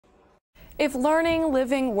If learning,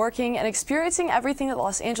 living, working, and experiencing everything that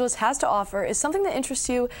Los Angeles has to offer is something that interests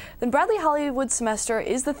you, then Bradley Hollywood Semester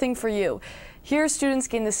is the thing for you. Here, students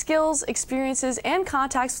gain the skills, experiences, and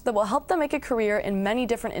contacts that will help them make a career in many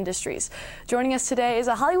different industries. Joining us today is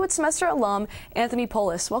a Hollywood Semester alum, Anthony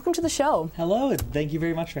Pollos. Welcome to the show. Hello, thank you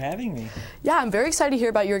very much for having me. Yeah, I'm very excited to hear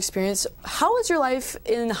about your experience. How is your life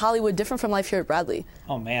in Hollywood different from life here at Bradley?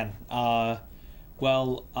 Oh man,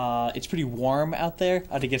 it's pretty warm out there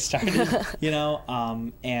to get started,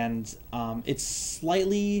 and it's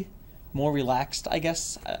slightly more relaxed, I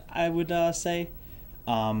guess I would say.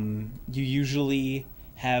 You usually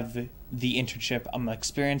have the internship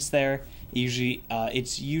experience there.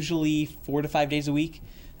 It's usually 4 to 5 days a week,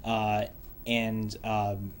 and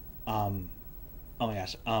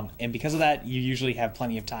because of that, you usually have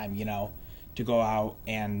plenty of time, to go out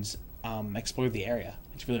and explore the area.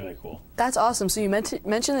 It's really, really cool. That's awesome. So you mentioned the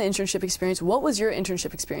internship experience. What was your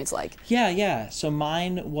internship experience like? Yeah. So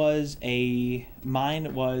mine was a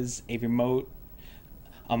remote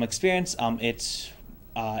experience.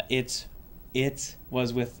 It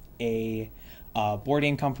was with a board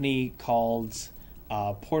game company called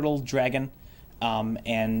Portal Dragon,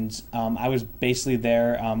 and I was basically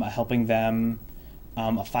there helping them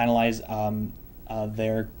finalize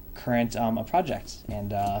their current project,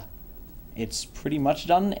 and it's pretty much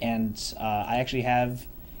done, and I actually have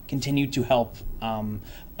continued to help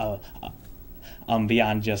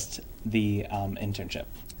beyond just the internship.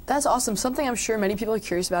 That's awesome. Something I'm sure many people are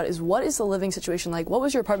curious about is, what is the living situation like? What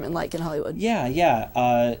was your apartment like in Hollywood?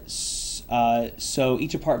 Yeah. So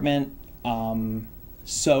each apartment houses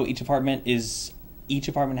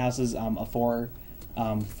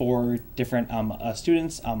four different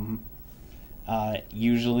students.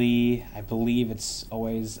 Usually, I believe it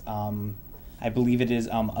is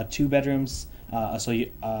 2 bedrooms. So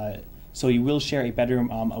you will share a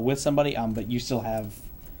bedroom with somebody, but you still have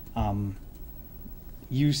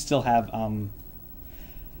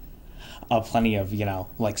plenty of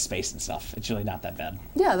space and stuff. It's really not that bad.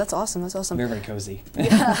 Yeah, that's awesome. That's awesome. Very, very cozy.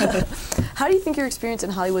 Yeah. How do you think your experience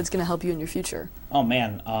in Hollywood is going to help you in your future? Oh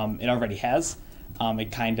man, it already has.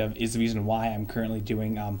 It kind of is the reason why I'm currently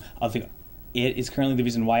doing. It is currently the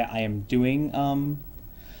reason why I am doing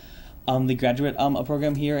the graduate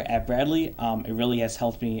program here at Bradley. It really has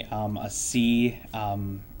helped me see.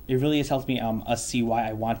 It really has helped me see why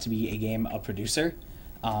I want to be a game producer.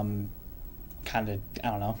 Kind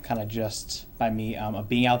of just by me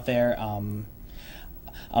being out there and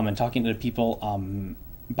talking to people.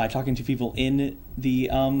 By talking to people in the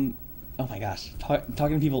talking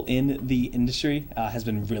to people in the industry has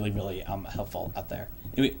been really, really helpful out there.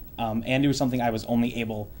 And it was something I was only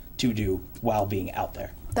able to do while being out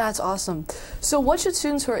there. That's awesome. So what should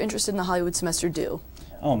students who are interested in the Hollywood semester do?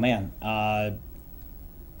 Oh man, I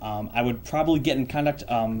would probably get in contact.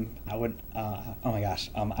 I would probably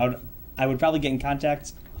get in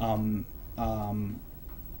contact. I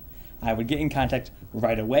would get in contact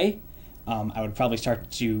right away. I would probably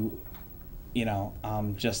start to, the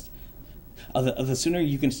sooner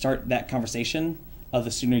you can start that conversation,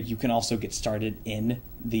 the sooner you can also get started in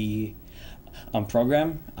the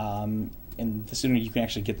program, and the sooner you can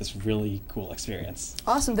actually get this really cool experience.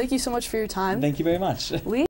 Awesome. Thank you so much for your time. Thank you very much.